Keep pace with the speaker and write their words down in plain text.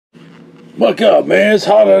Look up, man. It's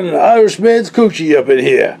hotter than an Irishman's coochie up in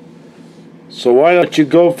here. So why don't you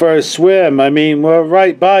go for a swim? I mean, we're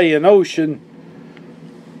right by an ocean.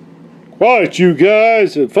 Quiet, you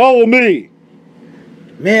guys, and follow me.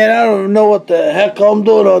 Man, I don't know what the heck I'm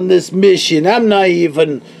doing on this mission. I'm not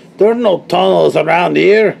even... There are no tunnels around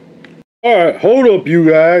here. Alright, hold up, you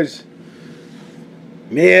guys.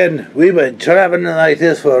 Man, we've been traveling like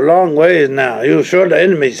this for a long ways now. You sure the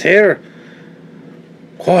enemy's here?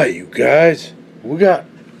 Quiet, you guys. We got...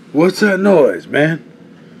 What's that noise, man?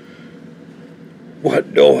 What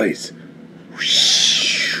noise?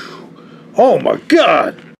 Oh my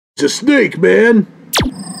God! It's a snake, man!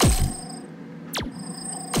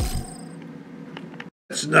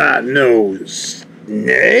 It's not no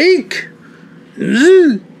snake!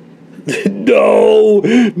 No!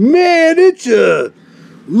 Man, it's a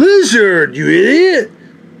lizard, you idiot!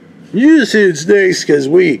 You just hit snakes because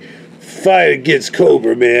we fight against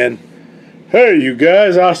Cobra, man. Hey, you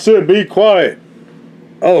guys, I said be quiet.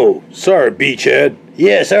 Oh, sorry, beachhead.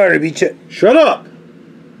 Yeah, sorry, beachhead. Shut up!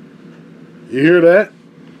 You hear that?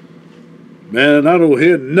 Man, I don't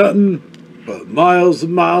hear nothing but miles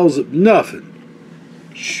and miles of nothing.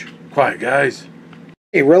 Shh, quiet, guys.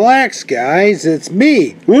 Hey, relax, guys. It's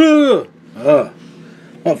me. A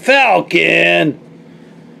falcon.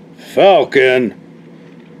 Falcon.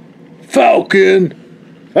 Falcon.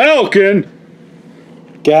 Falcon.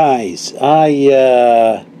 Guys,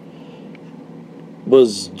 I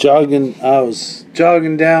was jogging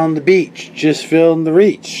down the beach, just feeling the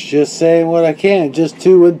reach, just saying what I can, just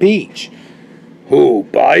to a beach. Who,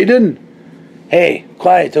 Biden? Hey,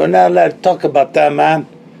 quiet, we're not allowed to talk about that, man.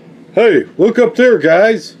 Hey, look up there,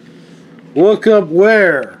 guys. Look up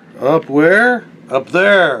where? Up where? Up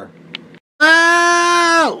there.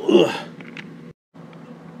 Ow!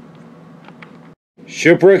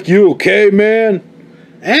 Shipwreck, you okay, man?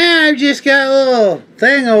 I've just got a little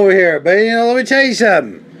thing over here, but let me tell you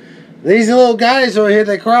something. These little guys over here,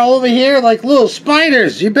 they crawl over here like little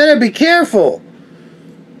spiders. You better be careful.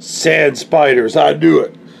 Sand spiders, I knew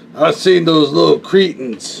it. I've seen those little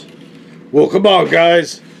cretins. Well, come on,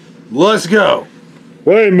 guys. Let's go.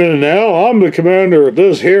 Wait a minute now. I'm the commander of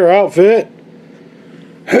this here outfit.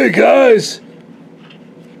 Hey, guys.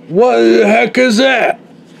 What the heck is that?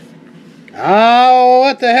 Oh,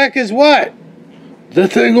 what the heck is what? The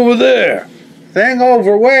thing over there. Thing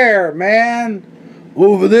over where, man?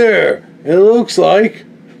 Over there. It looks like.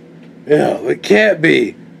 Yeah, it can't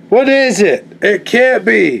be. What is it? It can't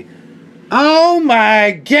be. Oh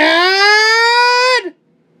my God!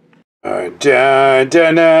 Dun, dun,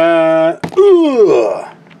 dun.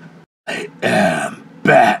 I am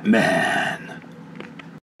Batman.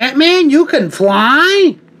 Batman, you can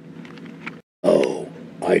fly? Oh,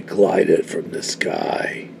 I glided from the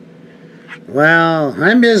sky. Well,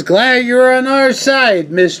 I'm just glad you're on our side,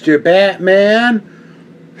 Mr. Batman.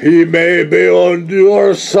 He may be on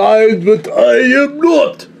your side, but I am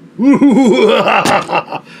not.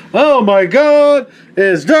 Oh my God,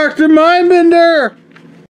 it's Dr. Mindbender.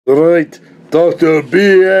 Right, Dr.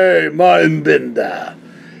 B.A. Mindbender.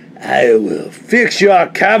 I will fix your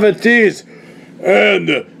cavities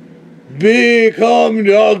and become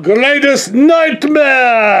your greatest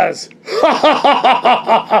nightmares.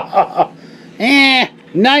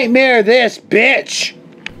 Nightmare this, bitch.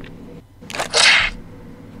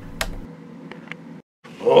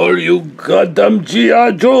 Oh, you goddamn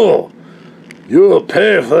G.I. Joe. You'll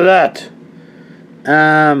pay for that.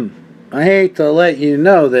 I hate to let you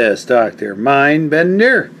know this, Dr.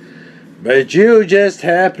 Mindbender, but you just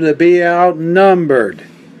happen to be outnumbered.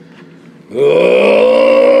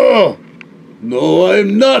 Oh, no,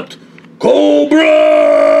 I'm not. Cobra!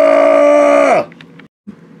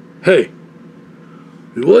 Hey,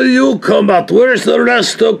 will you come out? Where's the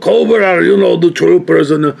rest of Cobra? You know, the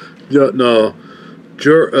troopers and the... Yeah, no.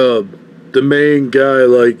 The main guy,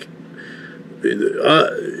 like...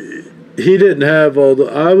 he didn't have all the...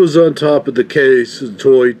 I was on top of the case and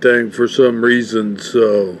toy thing for some reason,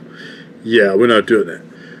 so... Yeah, we're not doing that.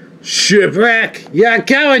 Shipwreck, you're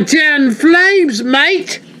going down in flames,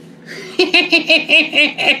 mate!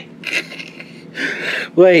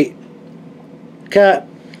 Wait. Cut.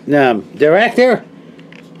 Director?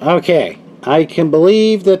 Okay. I can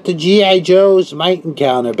believe that the G.I. Joes might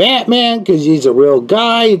encounter Batman because he's a real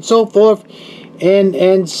guy and so forth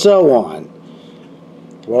and so on.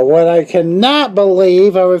 Well, what I cannot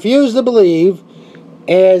believe, I refuse to believe,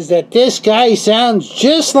 is that this guy sounds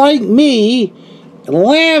just like me and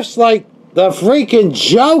laughs like the freaking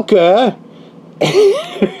Joker.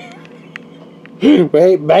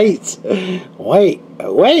 Wait, mates. Wait,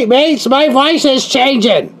 mates, my voice is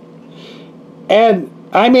changing. And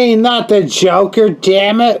I mean, not the Joker,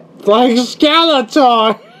 damn it. Like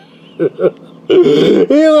Skeletor.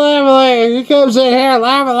 He comes in here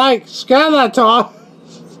laughing like Skeletor.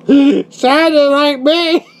 Sounded like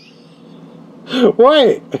me.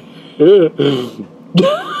 Wait.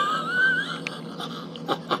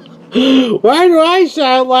 Why do I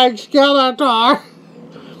sound like Skeletor?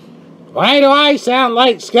 Why do I sound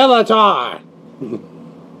like Skeletor?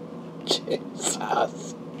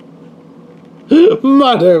 Jesus.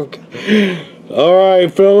 Mother.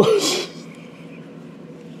 Alright, fellas.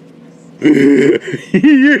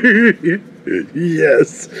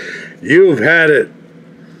 Yes, you've had it.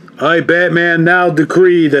 I, Batman, now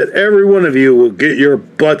decree that every one of you will get your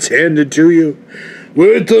butts handed to you.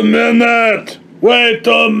 Wait a minute! Wait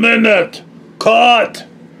a minute! Cut!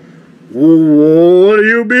 What do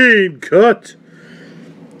you mean, cut?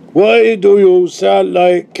 Why do you sound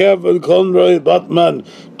like Kevin Conroy Batman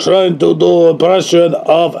trying to do an impression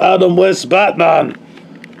of Adam West Batman?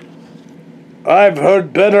 I've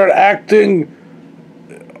heard better acting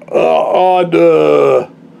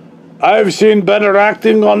I've seen better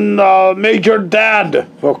acting on Major Dad,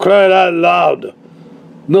 for crying out loud.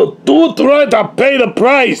 No, do it right or pay the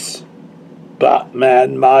price.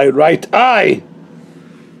 Batman, my right eye.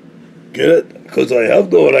 Get it? Because I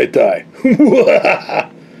have no right eye.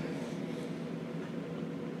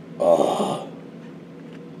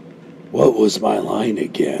 What was my line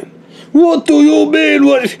again? What do you mean?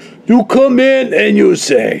 What? You come in and you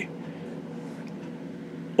say,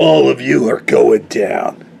 all of you are going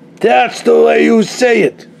down. That's the way you say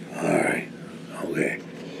it. All right. Okay.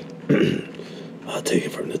 I'll take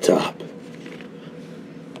it from the top.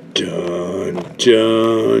 Dun,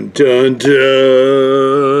 dun, dun,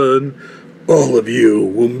 dun. All of you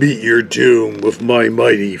will meet your doom with my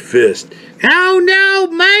mighty fist. Oh no,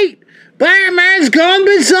 mate! Batman's gone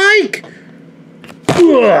berserk!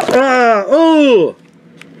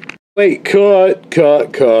 Wait, cut.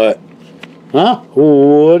 Huh?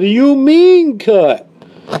 What do you mean, cut?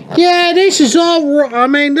 Yeah, this is all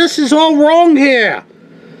wrong here.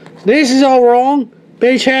 This is all wrong.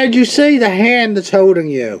 Bitch, how'd you see the hand that's holding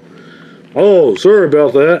you? Oh, sorry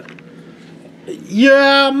about that.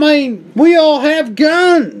 Yeah, I mean, we all have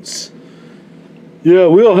guns. Yeah,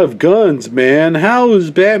 we all have guns, man. How is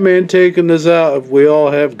Batman taking us out if we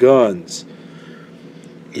all have guns?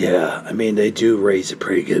 Yeah, I mean, they do raise a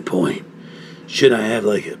pretty good point. Shouldn't I have,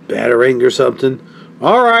 like, a batarang or something?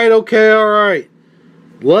 Alright, okay, alright.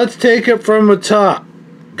 Let's take it from the top.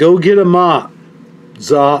 Go get a mop.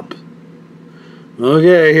 Zop.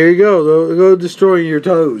 Okay, here you go. Go destroying your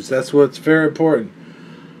toes. That's what's very important.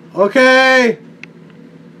 Okay.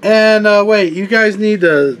 And, wait, you guys need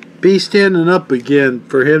to be standing up again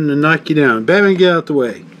for him to knock you down. Batman, get out the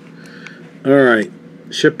way. Alright.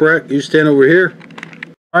 Shipwreck, you stand over here.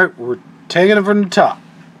 Alright, we're taking it from the top.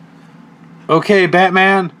 Okay,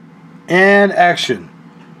 Batman, and action.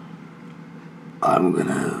 I'm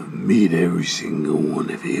gonna meet every single one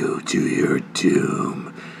of you to your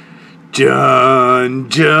doom. Dun,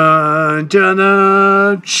 dun, dun,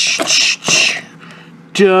 dun,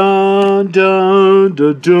 dun, dun, dun,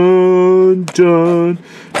 dun, dun, dun,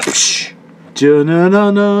 dun,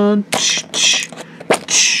 dun,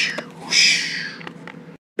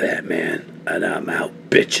 Batman, and I'm out,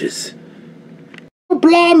 bitches.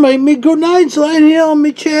 Blimey, me grenades laying here on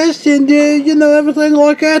my chest and, everything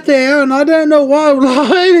like that there, and I don't know why I'm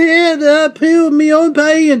lying here up here with me own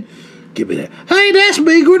pain. Give me that. Hey, that's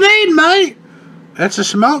me grenade, mate. That's a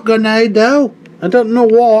smoke grenade, though. I don't know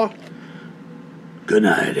why. Good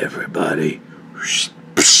night, everybody.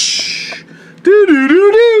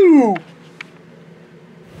 Do-do-do-do.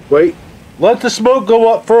 Wait, let the smoke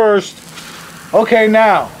go up first. Okay,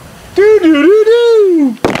 now.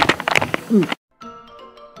 Do-do-do-do.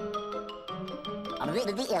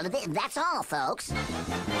 That's all, folks.